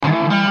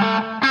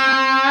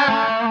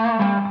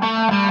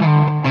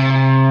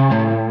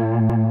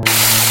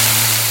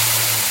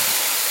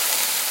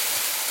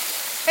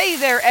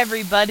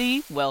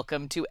everybody.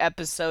 Welcome to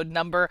episode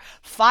number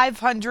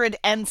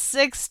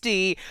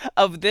 560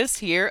 of this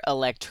here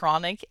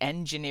electronic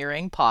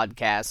engineering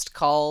podcast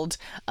called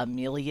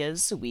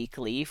Amelia's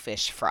Weekly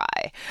Fish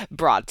Fry,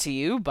 brought to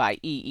you by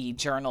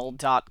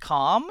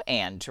eejournal.com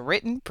and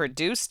written,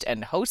 produced,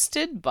 and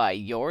hosted by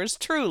yours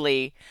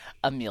truly,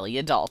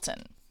 Amelia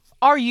Dalton.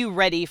 Are you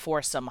ready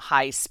for some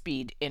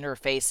high-speed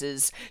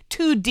interfaces,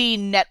 2D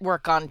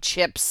network on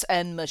chips,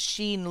 and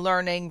machine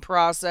learning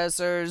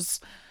processors?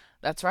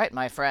 That's right,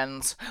 my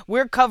friends.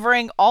 We're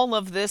covering all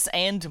of this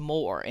and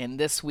more in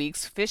this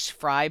week's Fish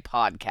Fry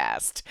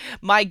podcast.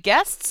 My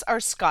guests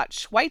are Scott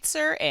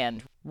Schweitzer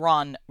and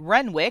Ron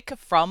Renwick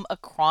from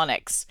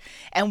Achronix,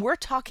 and we're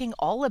talking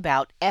all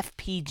about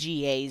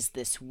FPGAs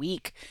this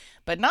week.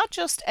 But not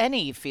just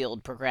any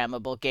field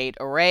programmable gate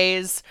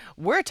arrays.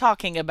 We're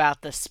talking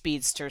about the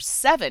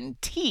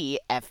Speedster7t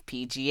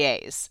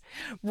FPGAs.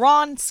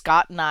 Ron,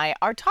 Scott, and I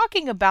are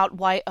talking about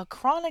why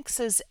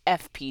Achronix's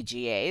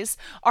FPGAs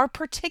are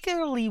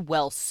particularly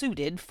well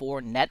suited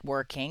for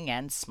networking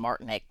and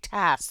SmartNIC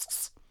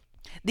tasks.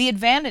 The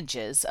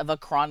advantages of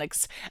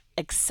Achronix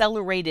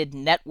accelerated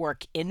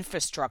network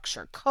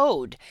infrastructure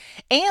code,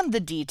 and the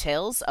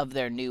details of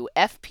their new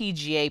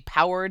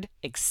FPGA-powered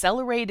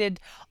accelerated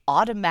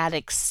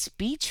automatic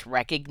speech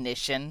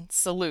recognition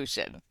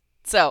solution.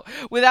 So,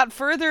 without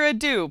further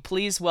ado,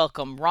 please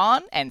welcome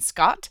Ron and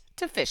Scott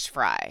to Fish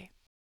Fry.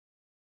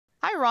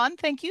 Hi, Ron.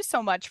 Thank you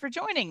so much for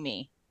joining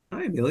me.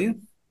 Hi, Amelia.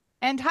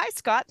 And hi,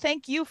 Scott.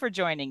 Thank you for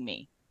joining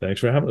me. Thanks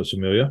for having us,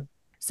 Amelia.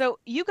 So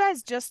you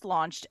guys just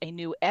launched a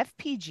new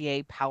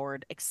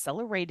FPGA-powered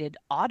accelerated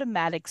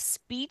automatic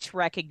speech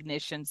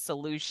recognition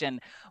solution,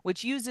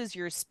 which uses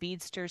your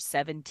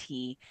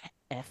Speedster7t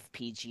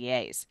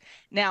FPGAs.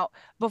 Now,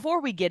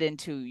 before we get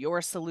into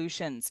your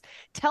solutions,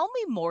 tell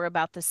me more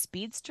about the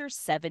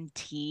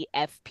Speedster7t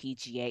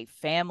FPGA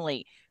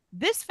family.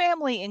 This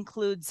family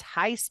includes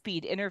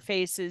high-speed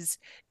interfaces,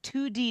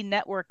 2D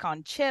network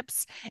on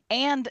chips,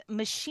 and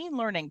machine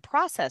learning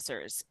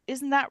processors.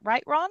 Isn't that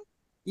right, Ron?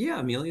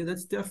 Yeah, Amelia,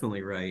 that's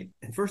definitely right.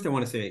 And first, I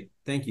want to say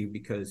thank you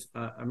because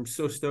I'm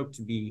so stoked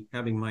to be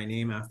having my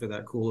name after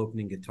that cool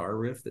opening guitar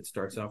riff that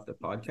starts off the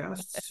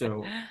podcast.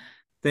 So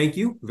thank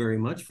you very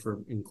much for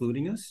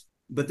including us.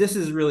 But this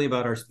is really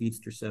about our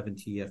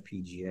Speedster7t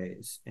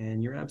FPGAs.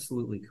 And you're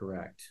absolutely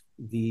correct.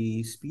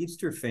 The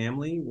Speedster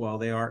family, while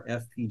they are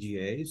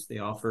FPGAs, they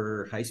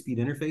offer high-speed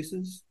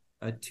interfaces,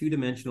 a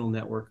two-dimensional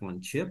network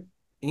on chip,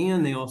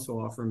 and they also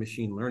offer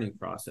machine learning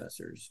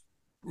processors.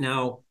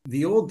 Now,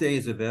 the old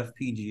days of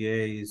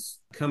FPGAs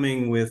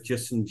coming with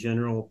just some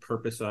general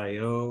purpose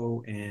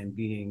I/O and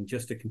being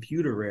just a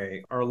compute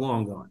array are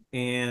long gone.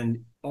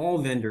 And all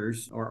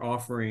vendors are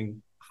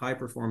offering high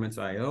performance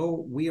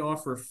I/O. We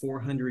offer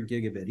 400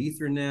 gigabit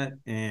Ethernet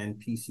and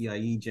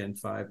PCIe Gen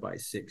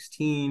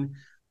 5x16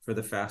 for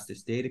the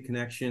fastest data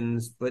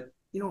connections. But,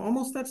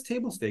 almost that's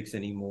table stakes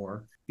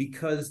anymore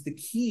because the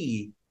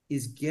key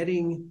is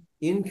getting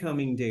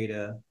incoming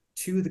data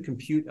to the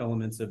compute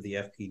elements of the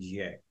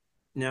FPGA.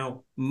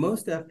 Now,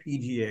 most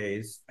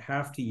FPGAs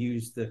have to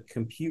use the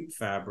compute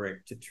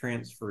fabric to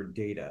transfer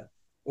data,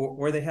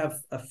 or they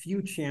have a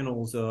few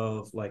channels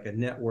of like a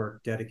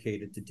network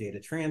dedicated to data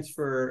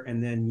transfer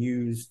and then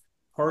use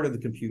part of the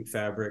compute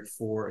fabric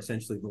for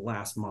essentially the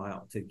last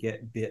mile to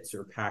get bits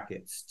or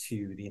packets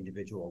to the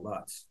individual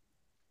LUTs.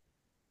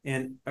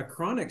 And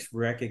Achronix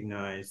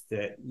recognized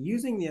that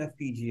using the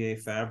FPGA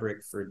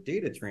fabric for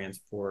data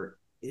transport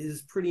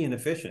is pretty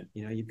inefficient.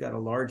 You've got a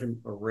large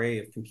array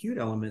of compute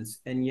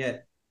elements, and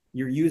yet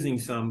you're using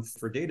some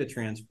for data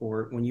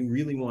transport when you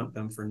really want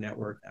them for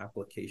network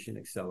application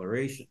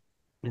acceleration.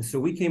 And so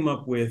we came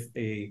up with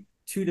a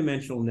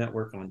two-dimensional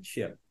network on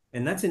chip,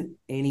 and that's an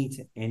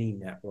any-to-any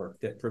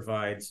network that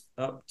provides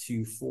up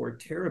to 4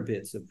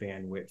 terabits of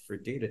bandwidth for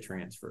data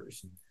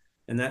transfers.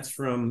 And that's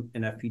from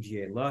an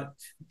FPGA LUT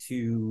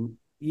to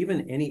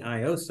even any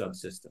I/O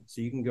subsystem.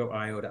 So you can go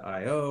I/O to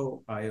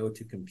I/O, I/O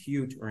to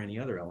compute, or any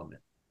other element.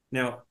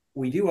 Now,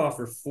 we do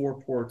offer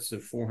 4 ports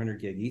of 400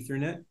 gig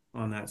Ethernet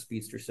on that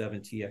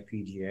Speedster7t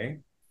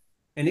FPGA,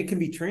 and it can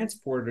be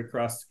transported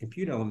across the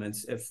compute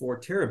elements at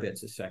 4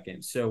 terabits a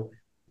second. So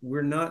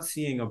we're not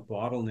seeing a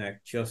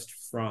bottleneck just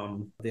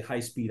from the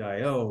high-speed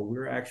I/O.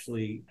 We're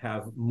actually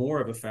have more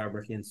of a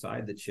fabric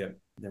inside the chip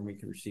than we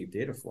can receive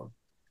data for.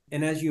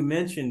 And as you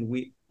mentioned,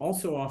 we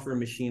also offer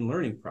machine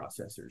learning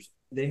processors.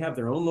 They have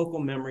their own local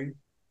memory.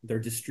 They're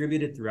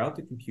distributed throughout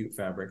the compute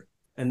fabric.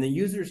 And the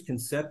users can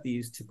set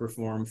these to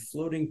perform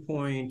floating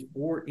point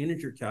or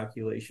integer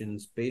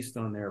calculations based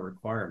on their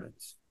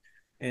requirements.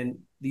 And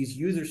these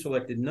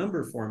user-selected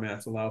number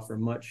formats allow for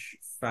much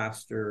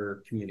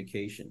faster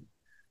communication.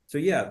 So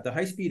yeah, the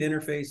high-speed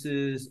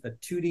interfaces, a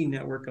 2D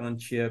network on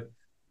chip,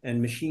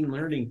 and machine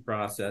learning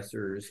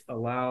processors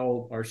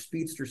allow our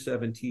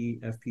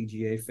Speedster7t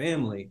FPGA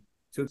family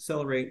to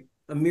accelerate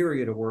a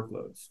myriad of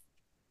workloads.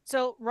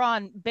 So,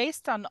 Ron,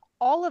 based on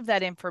all of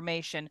that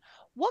information,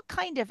 what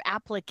kind of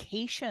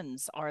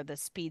applications are the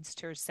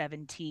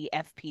Speedster7t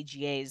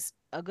FPGAs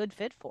a good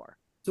fit for?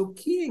 So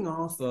keying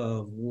off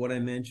of what I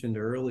mentioned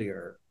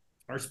earlier,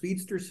 our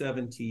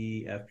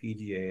Speedster7t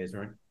FPGAs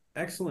are an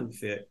excellent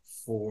fit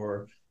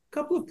for a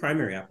couple of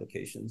primary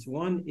applications.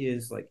 One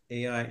is like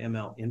AI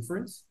ML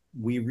inference.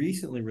 We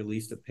recently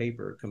released a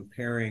paper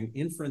comparing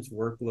inference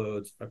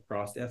workloads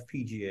across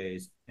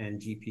FPGAs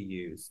and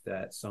GPUs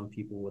that some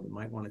people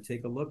might want to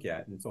take a look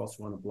at. And it's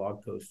also on a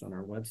blog post on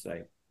our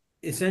website.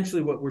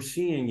 Essentially, what we're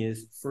seeing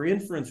is for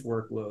inference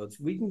workloads,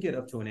 we can get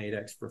up to an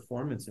 8x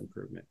performance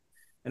improvement.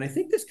 And I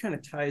think this kind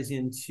of ties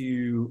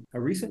into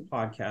a recent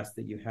podcast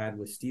that you had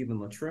with Stephen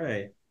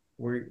Latreille,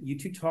 where you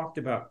two talked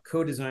about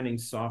co-designing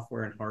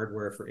software and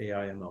hardware for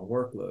AI ML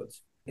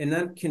workloads. And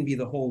that can be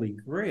the holy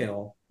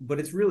grail,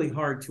 but it's really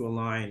hard to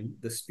align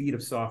the speed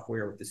of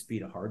software with the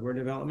speed of hardware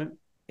development.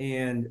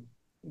 And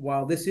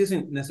while this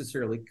isn't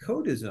necessarily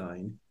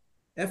co-designed,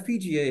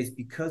 FPGAs,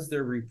 because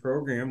they're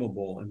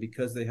reprogrammable and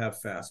because they have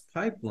fast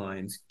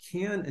pipelines,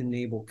 can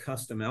enable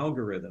custom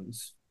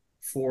algorithms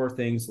for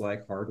things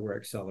like hardware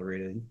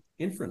accelerated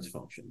inference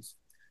functions,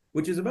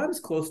 which is about as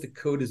close to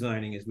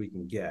co-designing as we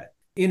can get.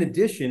 In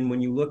addition,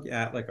 when you look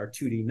at like our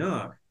 2D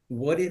NOC,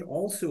 what it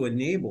also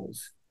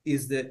enables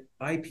is that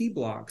IP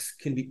blocks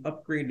can be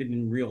upgraded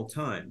in real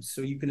time.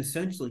 So you can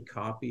essentially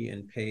copy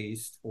and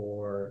paste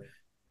or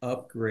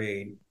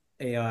upgrade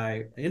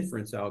AI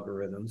inference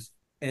algorithms.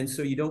 And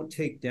so you don't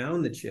take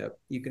down the chip,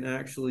 you can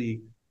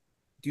actually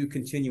do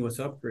continuous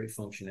upgrade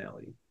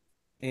functionality.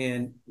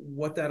 And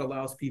what that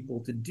allows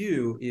people to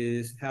do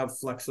is have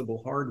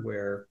flexible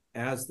hardware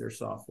as their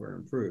software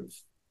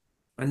improves.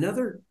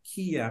 Another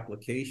key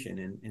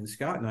application, and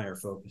Scott and I are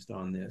focused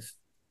on this,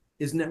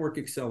 is network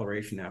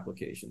acceleration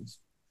applications.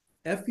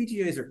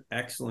 FPGAs are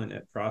excellent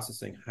at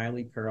processing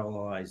highly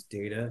parallelized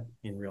data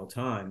in real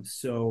time.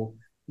 So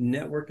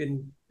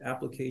networking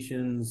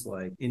applications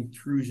like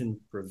intrusion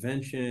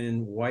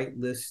prevention,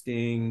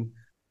 whitelisting,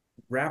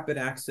 rapid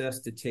access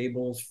to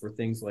tables for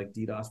things like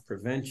DDoS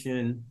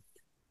prevention,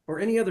 or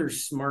any other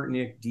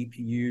SmartNIC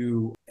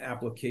DPU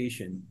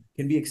application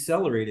can be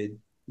accelerated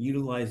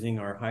utilizing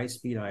our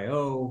high-speed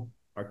I/O,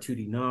 our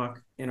 2D NOC,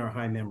 and our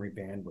high memory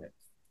bandwidth.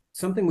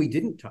 Something we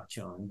didn't touch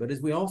on, but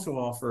is we also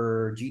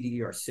offer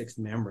GDDR6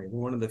 memory. We're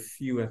one of the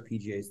few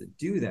FPGAs that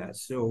do that.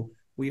 So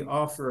we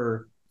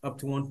offer up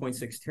to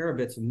 1.6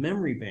 terabits of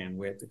memory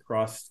bandwidth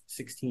across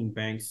 16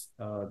 banks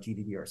of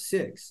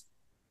GDDR6,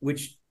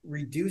 which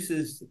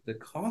reduces the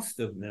cost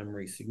of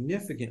memory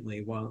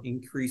significantly while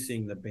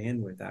increasing the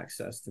bandwidth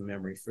access to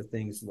memory for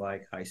things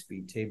like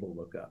high-speed table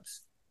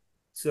lookups.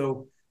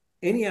 So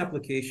any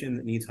application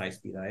that needs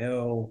high-speed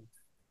I/O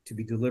to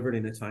be delivered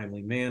in a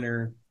timely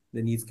manner,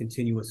 that needs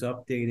continuous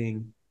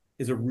updating,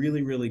 is a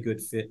really, really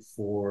good fit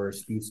for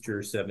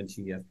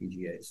Speedster7t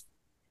FPGAs.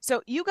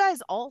 So you guys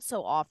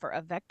also offer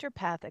a vector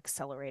path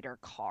accelerator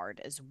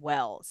card as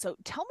well. So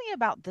tell me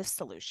about this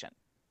solution.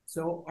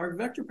 So our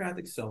vector path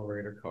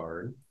accelerator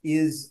card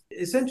is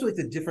essentially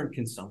a different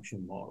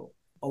consumption model.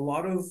 A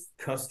lot of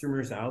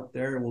customers out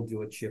there will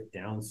do a chip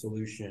down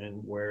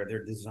solution where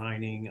they're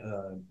designing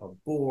a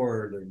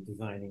board, they're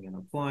designing an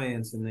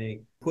appliance, and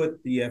they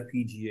put the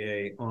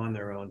FPGA on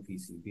their own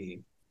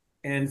PCB.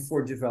 And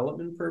for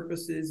development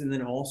purposes, and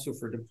then also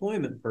for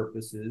deployment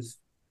purposes,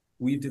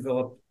 we've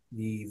developed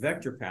the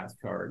vector path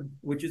card,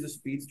 which is a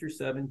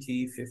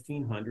Speedster7t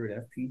 1500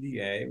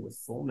 FPGA with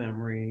full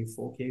memory,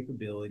 full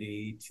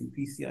capability, 2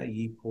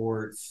 PCIe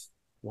ports,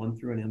 1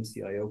 through an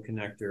MCIO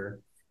connector,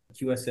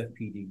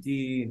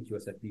 QSFP-DD and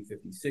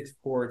QSFP56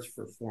 ports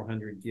for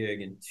 400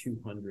 gig and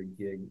 200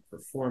 gig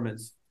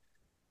performance.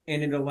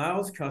 And it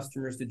allows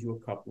customers to do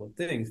a couple of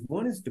things.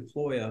 One is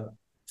deploy a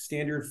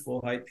standard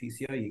full height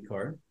PCIe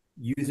card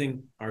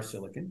using our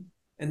silicon.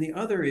 And the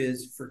other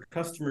is for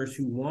customers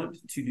who want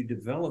to do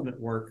development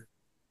work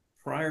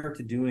prior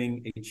to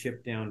doing a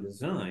chip down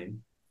design,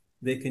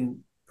 they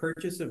can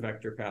purchase a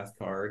vector path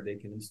card, they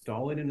can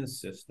install it in a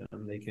system,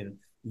 they can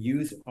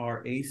use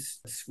our ACE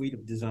suite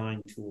of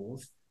design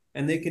tools,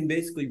 and they can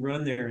basically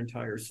run their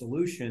entire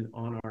solution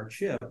on our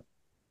chip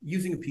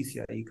using a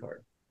PCIe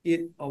card.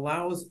 It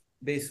allows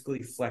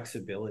basically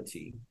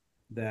flexibility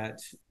that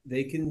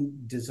they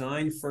can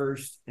design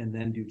first and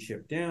then do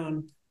chip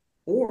down,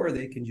 or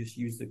they can just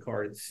use the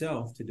card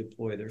itself to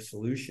deploy their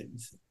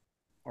solutions.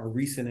 Our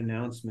recent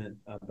announcement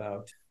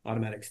about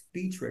automatic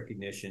speech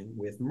recognition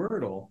with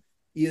Myrtle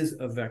is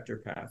a vector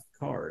path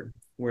card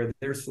where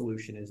their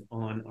solution is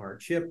on our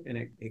chip, and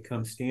it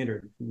comes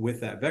standard with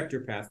that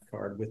vector path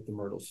card with the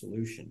Myrtle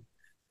solution.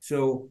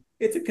 So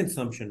it's a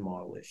consumption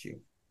model issue.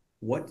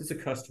 What does a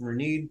customer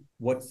need?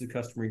 What does the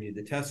customer need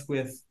to test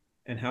with?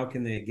 And how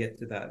can they get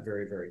to that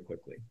very, very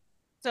quickly?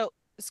 So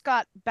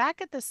Scott,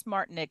 back at the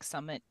SmartNIC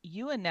Summit,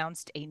 you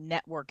announced a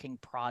networking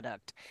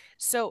product.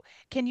 So,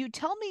 can you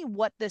tell me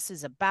what this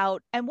is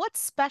about and what's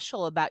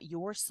special about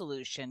your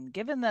solution,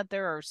 given that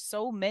there are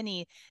so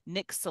many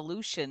NIC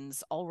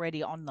solutions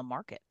already on the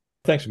market?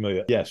 Thanks,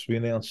 Amelia. Yes, we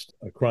announced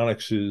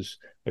Achronix's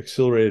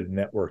accelerated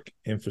network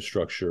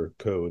infrastructure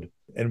code.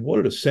 And what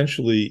it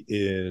essentially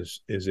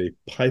is a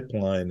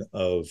pipeline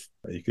of,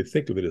 you could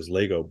think of it as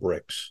Lego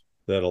bricks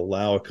that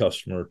allow a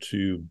customer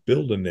to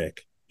build a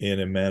NIC in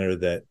a manner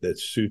that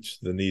suits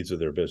the needs of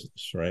their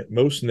business, right?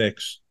 Most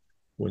NICs,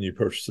 when you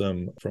purchase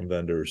them from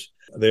vendors,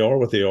 they are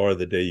what they are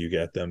the day you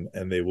get them,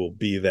 and they will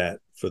be that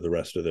for the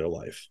rest of their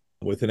life.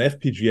 With an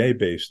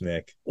FPGA-based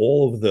NIC,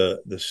 all of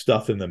the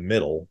stuff in the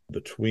middle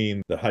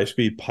between the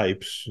high-speed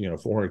pipes,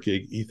 400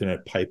 gig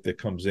Ethernet pipe that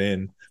comes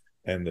in,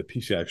 and the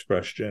PCI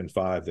Express Gen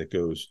 5 that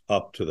goes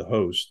up to the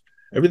host,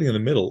 everything in the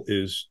middle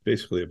is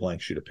basically a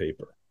blank sheet of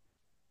paper,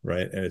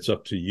 right? And it's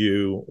up to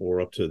you or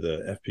up to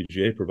the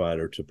FPGA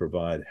provider to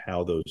provide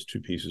how those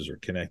two pieces are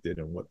connected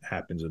and what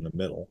happens in the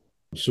middle.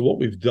 So what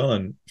we've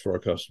done for our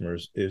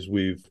customers is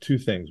two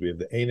things. We have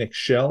the ANIC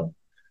shell,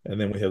 and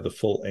then we have the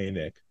full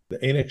ANIC. The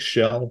ANIC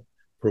shell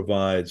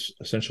provides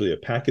essentially a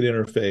packet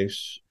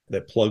interface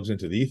that plugs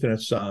into the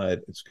Ethernet side.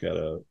 It's got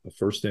a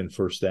first in,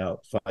 first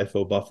out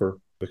FIFO buffer,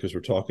 because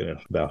we're talking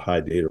about high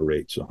data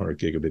rates, 100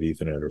 gigabit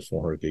Ethernet or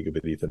 400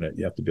 gigabit Ethernet.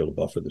 You have to be able to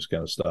buffer this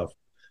kind of stuff.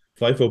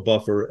 FIFO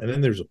buffer, and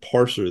then there's a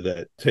parser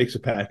that takes the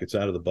packets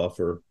out of the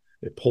buffer,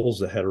 it pulls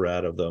the header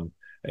out of them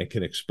and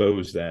can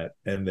expose that,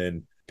 and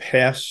then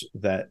pass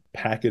that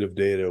packet of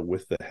data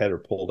with the header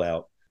pulled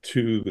out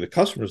to the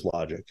customer's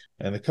logic.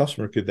 And the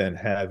customer could then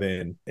have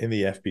in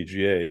the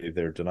FPGA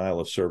their denial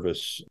of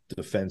service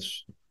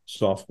defense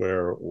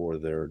software, or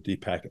their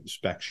deep-packet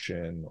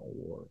inspection,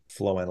 or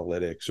flow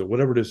analytics, or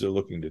whatever it is they're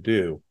looking to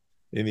do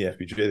in the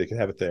FPGA. They can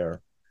have it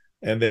there.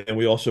 And then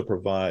we also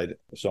provide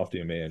a soft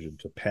DMA engine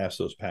to pass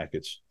those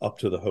packets up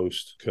to the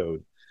host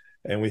code.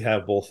 And we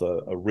have both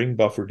a ring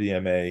buffer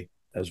DMA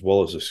as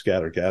well as a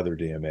scatter gather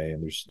DMA.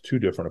 And there's two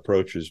different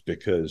approaches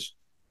because,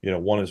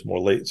 one is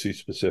more latency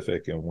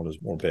specific and one is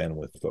more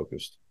bandwidth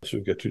focused. So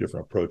we've got two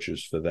different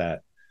approaches for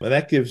that. And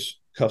that gives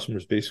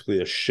customers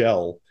basically a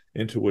shell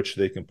into which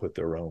they can put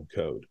their own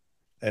code.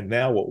 And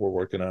now what we're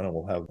working on, and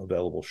we'll have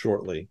available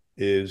shortly,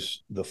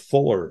 is the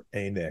fuller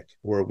ANIC,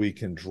 where we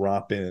can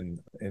drop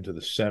into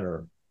the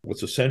center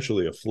what's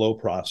essentially a flow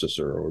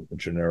processor, or a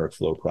generic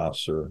flow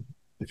processor,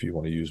 if you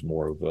want to use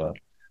more of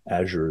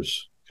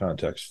Azure's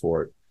context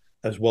for it,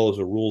 as well as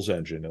a rules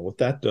engine. And what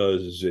that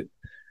does is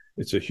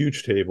it's a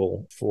huge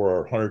table for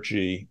our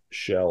 100G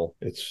shell.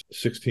 It's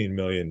 16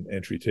 million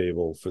entry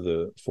table. For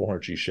the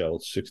 400G shell,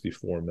 it's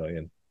 64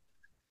 million.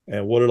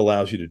 And what it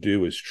allows you to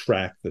do is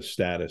track the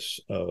status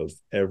of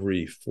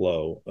every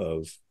flow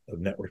of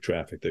network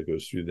traffic that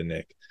goes through the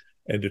NIC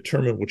and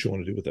determine what you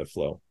want to do with that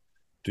flow.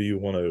 Do you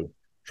want to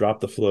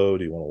drop the flow?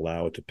 Do you want to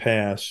allow it to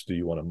pass? Do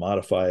you want to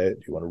modify it?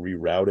 Do you want to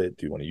reroute it?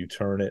 Do you want to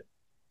U-turn it?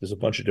 There's a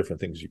bunch of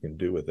different things you can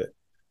do with it.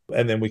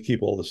 And then we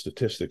keep all the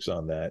statistics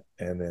on that.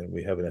 And then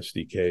we have an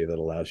SDK that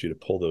allows you to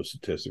pull those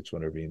statistics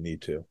whenever you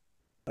need to.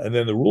 And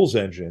then the rules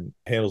engine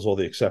handles all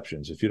the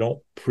exceptions. If you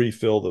don't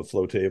pre-fill the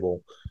flow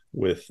table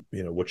with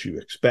what you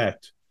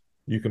expect,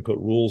 you can put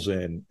rules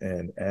in,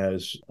 and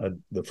as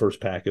the first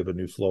packet of a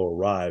new flow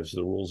arrives,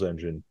 the rules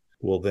engine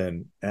will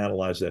then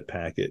analyze that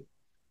packet,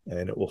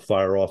 and it will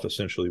fire off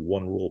essentially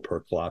one rule per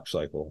clock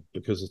cycle.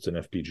 Because it's an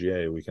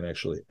FPGA, we can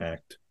actually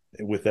act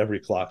with every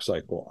clock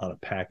cycle on a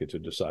packet to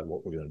decide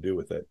what we're going to do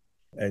with it.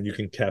 And you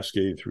can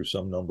cascade through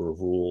some number of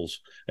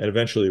rules, and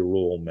eventually a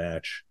rule will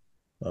match.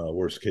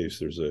 Worst case,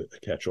 there's a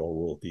catch-all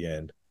rule at the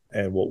end.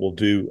 And what we'll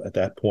do at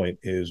that point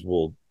is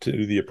we'll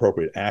do the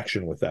appropriate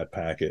action with that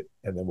packet,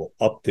 and then we'll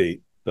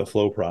update the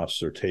flow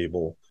processor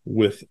table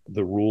with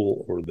the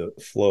rule or the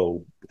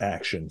flow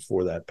action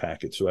for that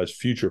packet. So as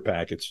future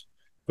packets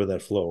for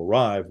that flow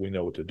arrive, we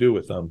know what to do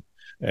with them,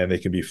 and they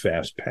can be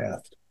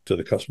fast-pathed to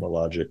the customer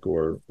logic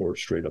or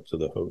straight up to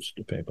the host,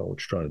 depending on what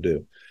you're trying to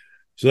do.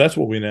 So that's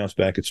what we announced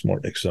back at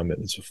SmartNIC Summit.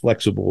 It's a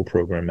flexible,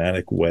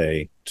 programmatic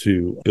way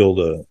to build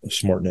a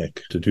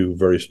SmartNIC to do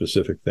very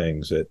specific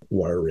things at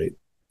wire rate.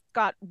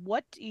 Scott,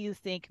 what do you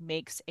think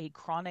makes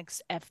Achronix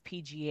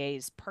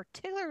FPGAs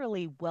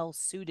particularly well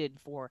suited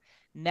for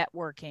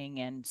networking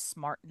and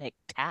SmartNIC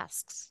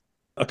tasks?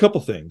 A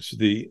couple things.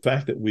 The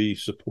fact that we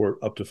support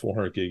up to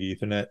 400 gig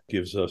Ethernet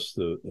gives us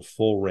the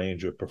full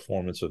range of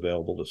performance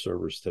available to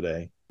servers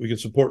today. We can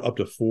support up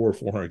to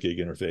 400 gig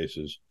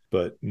interfaces,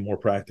 but more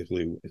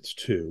practically, it's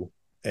 2.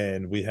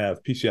 And we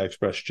have PCI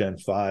Express Gen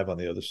 5 on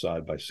the other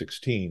side by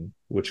 16,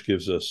 which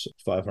gives us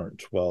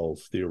 512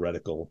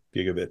 theoretical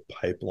gigabit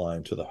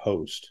pipeline to the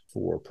host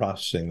for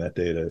processing that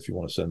data if you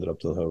want to send it up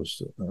to the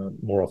host.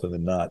 More often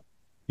than not,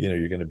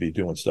 you're going to be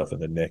doing stuff in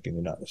the NIC, and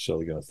you're not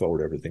necessarily going to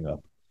forward everything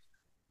up.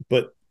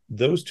 But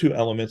those two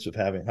elements of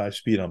having high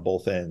speed on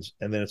both ends,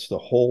 and then it's the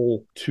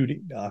whole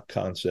 2D NOC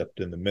concept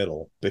in the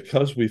middle,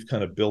 because we've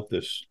kind of built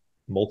this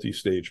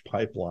multi-stage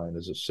pipeline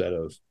as a set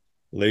of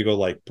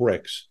Lego-like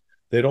bricks,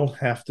 they don't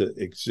have to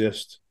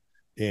exist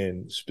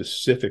in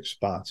specific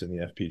spots in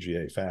the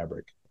FPGA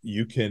fabric.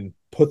 You can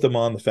put them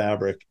on the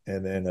fabric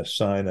and then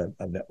assign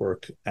a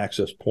network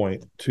access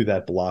point to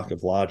that block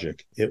of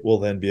logic. It will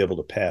then be able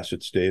to pass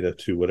its data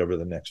to whatever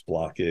the next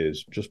block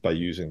is just by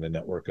using the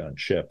network on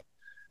chip.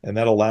 And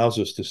that allows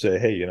us to say,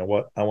 hey, you know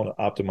what? I want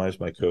to optimize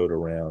my code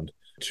around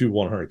 2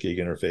 100 gig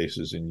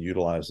interfaces and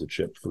utilize the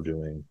chip for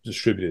doing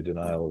distributed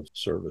denial of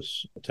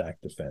service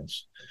attack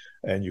defense.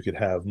 And you could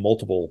have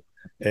multiple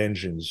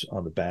engines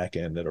on the back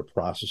end that are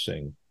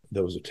processing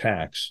those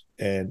attacks,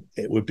 and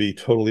it would be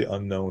totally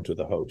unknown to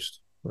the host,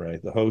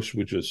 right? The host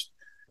would just,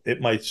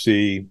 it might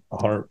see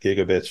 100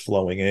 gigabits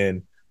flowing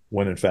in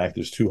when in fact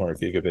there's 200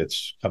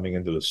 gigabits coming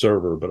into the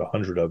server, but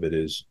 100 of it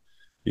is,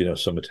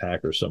 some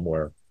attacker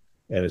somewhere,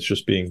 and it's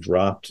just being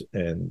dropped,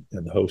 and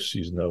the host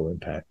sees no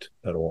impact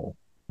at all.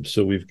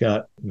 So we've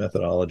got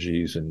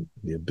methodologies and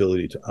the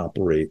ability to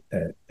operate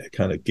at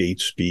kind of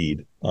gate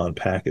speed on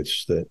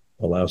packets that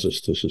allows us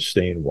to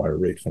sustain wire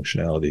rate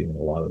functionality in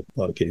a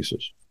lot of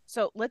cases.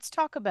 So let's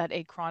talk about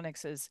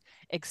Achronix's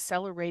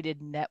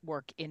accelerated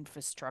network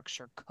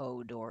infrastructure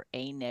code, or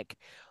ANIC.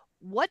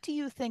 What do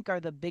you think are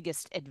the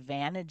biggest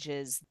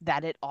advantages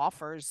that it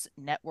offers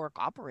network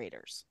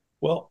operators?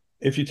 Well,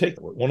 if you take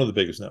one of the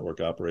biggest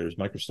network operators,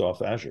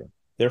 Microsoft Azure,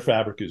 their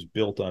fabric is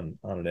built on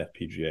an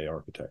FPGA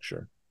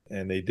architecture.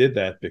 And they did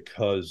that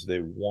because they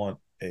want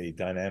a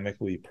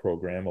dynamically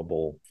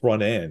programmable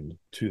front end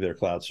to their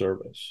cloud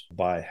service.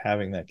 By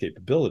having that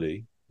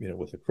capability,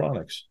 with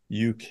Achronix,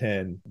 you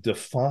can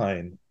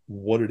define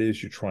what it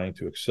is you're trying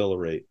to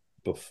accelerate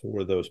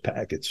before those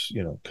packets,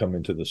 come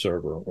into the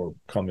server or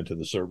come into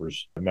the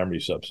server's memory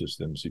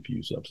subsystem,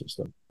 CPU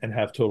subsystem, and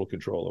have total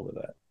control over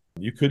that.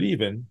 You could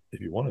even,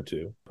 if you wanted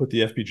to, put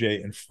the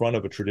FPGA in front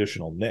of a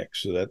traditional NIC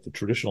so that the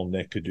traditional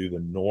NIC could do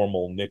the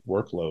normal NIC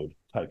workload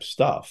type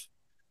stuff,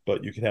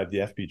 but you could have the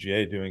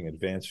FPGA doing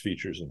advanced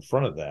features in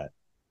front of that.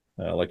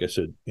 Like I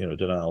said,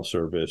 denial of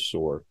service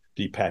or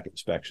deep packet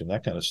inspection,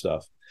 that kind of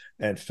stuff,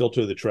 and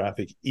filter the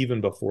traffic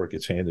even before it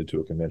gets handed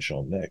to a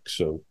conventional NIC.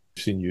 So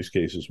we've seen use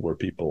cases where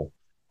people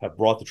have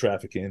brought the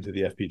traffic into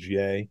the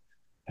FPGA,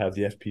 have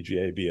the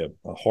FPGA be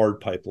a hard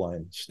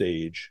pipeline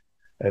stage,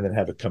 and then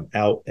have it come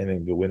out and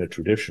then go in a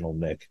traditional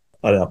NIC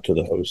up to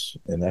the host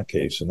in that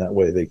case. And that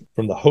way,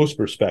 from the host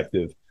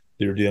perspective,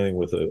 they're dealing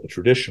with a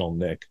traditional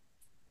NIC.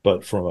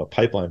 But from a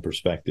pipeline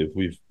perspective,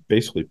 we've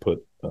basically put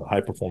a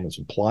high performance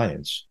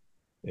appliance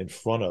in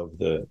front of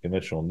the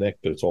conventional NIC,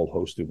 but it's all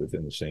hosted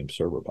within the same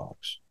server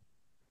box.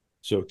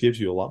 So it gives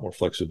you a lot more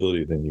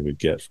flexibility than you would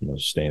get from a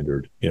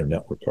standard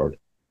network card.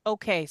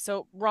 Okay,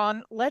 so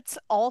Ron, let's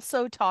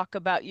also talk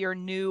about your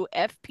new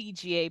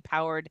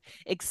FPGA-powered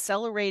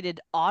accelerated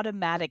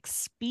automatic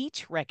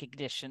speech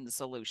recognition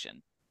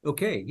solution.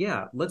 Okay,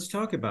 yeah, let's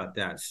talk about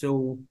that.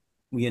 So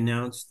we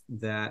announced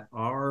that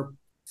our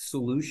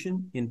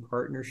solution in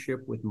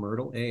partnership with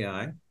Myrtle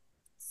AI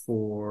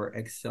for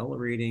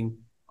accelerating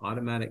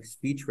automatic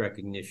speech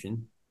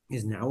recognition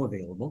is now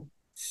available.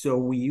 So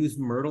we use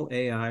Myrtle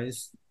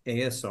AI's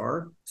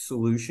ASR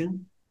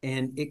solution,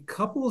 and it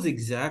couples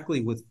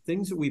exactly with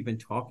things that we've been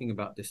talking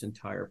about this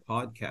entire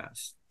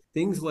podcast.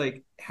 Things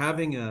like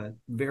having a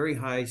very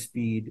high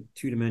speed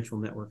two-dimensional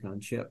network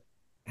on chip,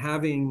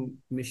 having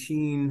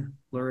machine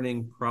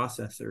learning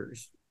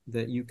processors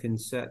that you can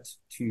set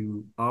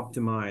to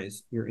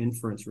optimize your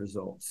inference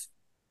results,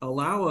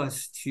 allow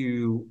us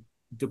to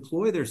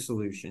deploy their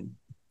solution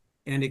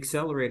and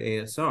accelerate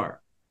ASR.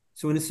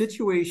 So in a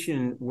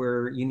situation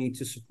where you need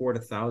to support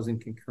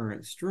 1,000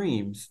 concurrent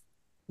streams,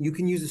 you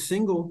can use a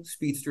single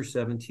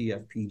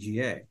Speedster7t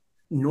FPGA.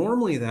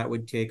 Normally that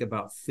would take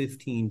about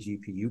 15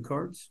 GPU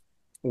cards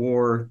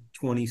or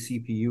 20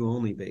 CPU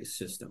only based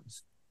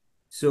systems.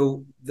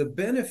 So the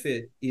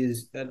benefit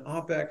is an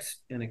OpEx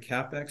and a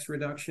CapEx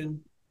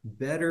reduction,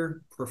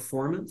 better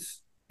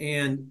performance,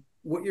 and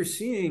what you're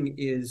seeing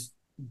is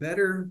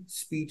better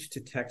speech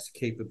to text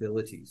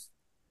capabilities.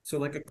 So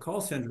like a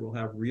call center will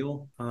have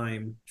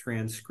real-time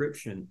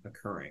transcription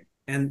occurring.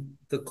 And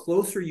the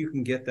closer you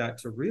can get that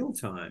to real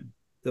time,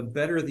 the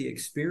better the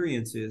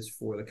experience is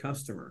for the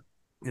customer.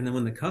 And then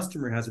when the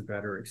customer has a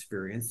better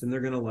experience, then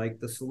they're going to like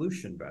the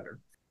solution better.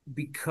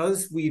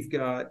 Because we've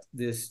got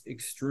this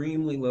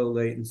extremely low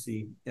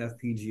latency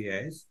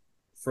FPGAs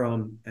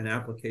from an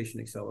application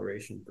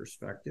acceleration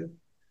perspective,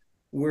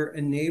 we're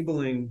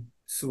enabling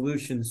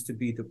solutions to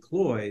be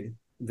deployed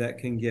that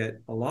can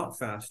get a lot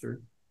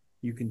faster.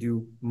 You can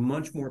do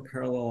much more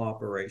parallel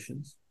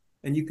operations,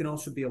 and you can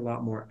also be a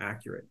lot more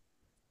accurate.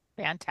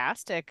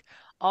 Fantastic.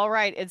 All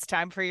right, it's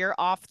time for your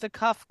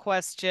off-the-cuff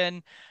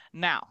question.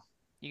 Now,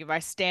 you give my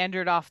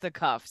standard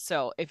off-the-cuff.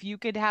 So if you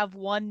could have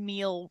one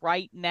meal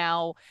right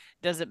now,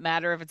 doesn't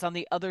matter if it's on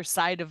the other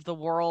side of the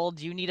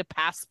world, you need a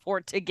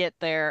passport to get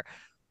there,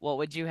 what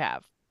would you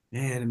have?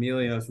 Man,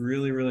 Amelia, I was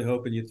really, really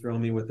hoping you'd throw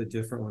me with a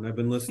different one. I've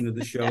been listening to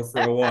the show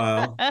for a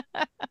while,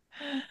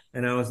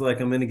 and I was like,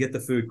 I'm going to get the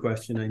food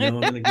question. I know I'm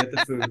going to get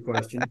the food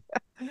question.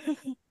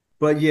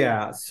 But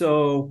yeah,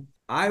 so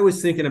I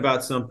was thinking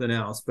about something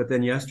else, but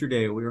then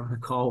yesterday we were on a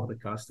call with a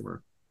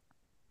customer,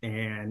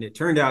 and it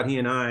turned out he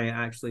and I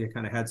actually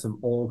kind of had some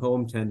old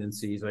home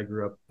tendencies. I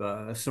grew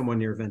up somewhere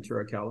near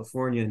Ventura,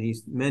 California, and he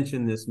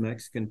mentioned this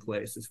Mexican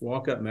place, this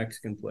walk-up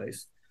Mexican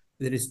place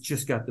that has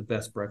just got the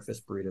best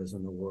breakfast burritos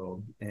in the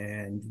world.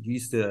 And you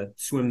used to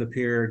swim the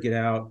pier, get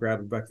out,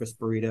 grab a breakfast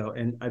burrito.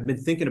 And I've been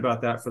thinking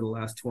about that for the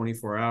last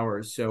 24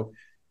 hours. So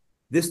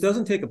this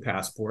doesn't take a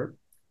passport,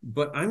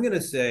 but I'm going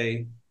to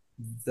say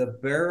the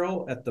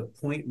Barrel at the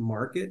Point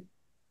Market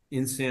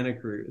in Santa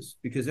Cruz,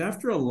 because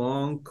after a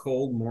long,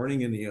 cold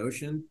morning in the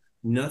ocean,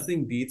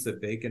 nothing beats a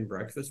bacon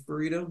breakfast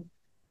burrito.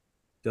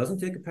 Doesn't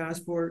take a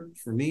passport.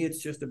 For me, it's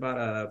just about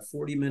a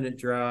 40-minute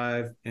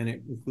drive, and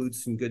it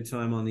includes some good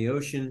time on the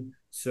ocean.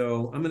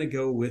 So I'm going to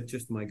go with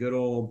just my good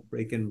old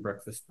bacon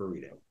breakfast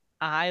burrito.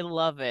 I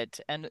love it.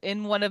 And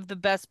in one of the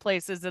best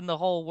places in the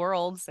whole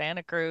world,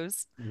 Santa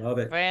Cruz. Love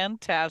it.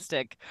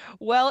 Fantastic.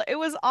 Well, it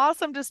was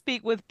awesome to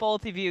speak with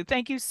both of you.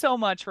 Thank you so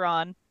much,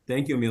 Ron.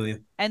 Thank you, Amelia.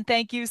 And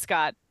thank you,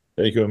 Scott.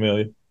 Thank you,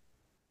 Amelia.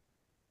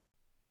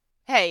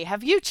 Hey,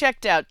 have you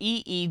checked out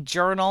EE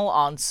Journal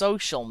on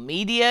social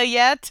media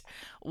yet?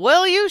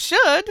 Well, you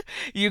should.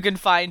 You can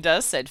find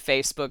us at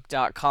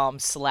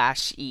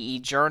facebook.com/EE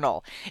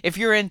Journal. If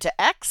you're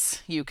into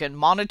X, you can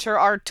monitor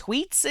our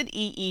tweets at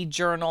EE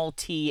Journal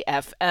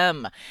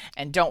TFM.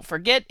 And don't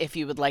forget, if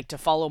you would like to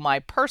follow my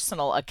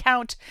personal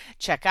account,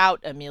 check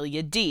out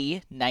Amelia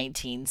D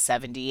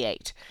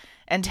 1978.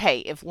 And hey,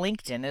 if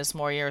LinkedIn is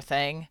more your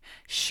thing,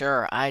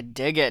 sure, I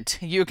dig it.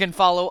 You can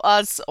follow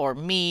us or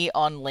me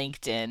on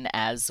LinkedIn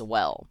as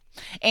well.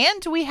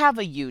 And we have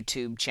a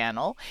YouTube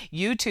channel,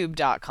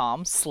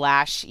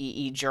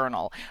 youtube.com/EE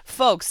Journal.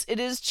 Folks,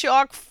 it is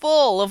chock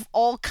full of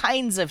all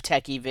kinds of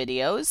techie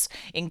videos,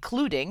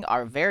 including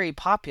our very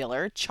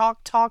popular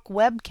Chalk Talk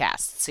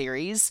webcast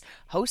series,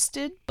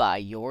 hosted by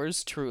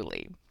yours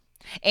truly.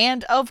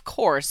 And of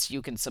course,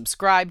 you can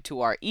subscribe to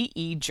our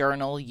EE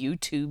Journal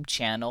YouTube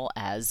channel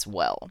as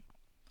well.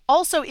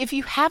 Also, if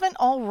you haven't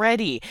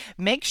already,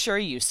 make sure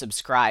you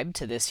subscribe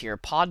to this here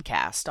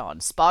podcast on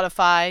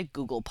Spotify,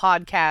 Google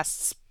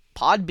Podcasts,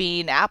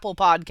 Podbean, Apple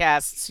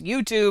Podcasts,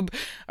 YouTube,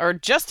 or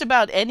just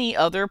about any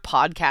other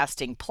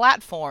podcasting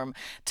platform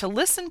to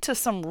listen to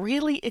some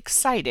really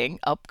exciting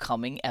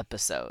upcoming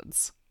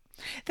episodes.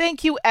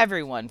 Thank you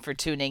everyone for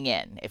tuning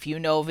in. If you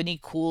know of any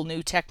cool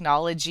new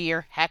technology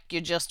or heck you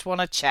just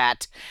want to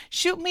chat,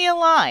 shoot me a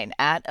line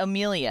at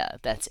Amelia,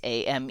 that's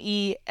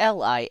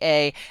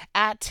AMELIA,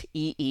 at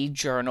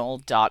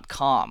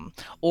eejournal.com,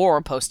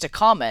 or post a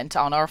comment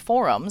on our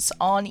forums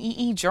on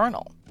EE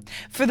Journal.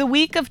 For the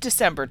week of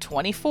December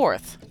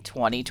 24th,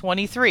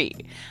 2023,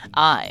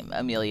 I'm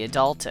Amelia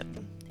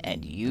Dalton,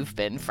 and you've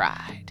been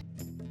fried.